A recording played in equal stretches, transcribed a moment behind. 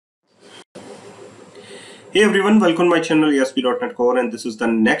Hey everyone, welcome to my channel ASP.NET Core, and this is the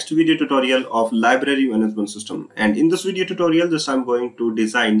next video tutorial of library management system. And in this video tutorial, I'm going to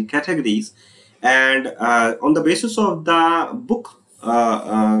design categories, and on the basis of the book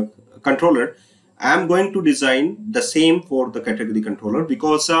controller, I'm going to design the same for the category controller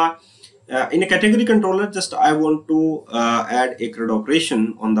because in a category controller, I want to add a CRUD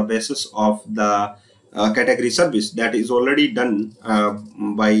operation on the basis of the category service that is already done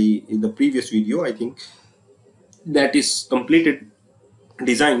by the previous video. I think that is completed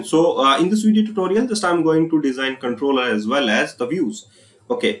design. So in this video tutorial, I'm going to design controller as well as the views.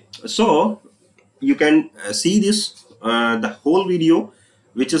 Okay, so you can see this the whole video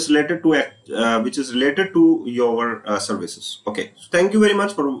which is related to your services. Okay, so thank you very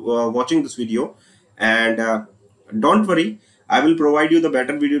much for watching this video, and don't worry, I will provide you the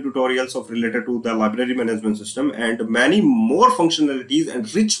better video tutorials of related to the library management system and many more functionalities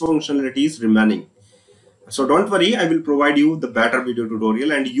and rich functionalities remaining. So don't worry, I will provide you the better video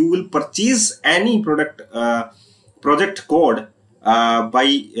tutorial, and you will purchase any project code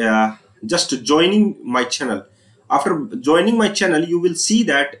by just joining my channel. After joining my channel, you will see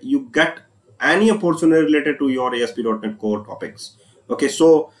that you get any opportunity related to your ASP.NET Core topics. Okay,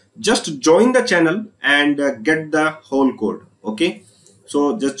 so just join the channel and get the whole code. Okay,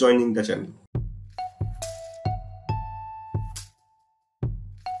 so just joining the channel.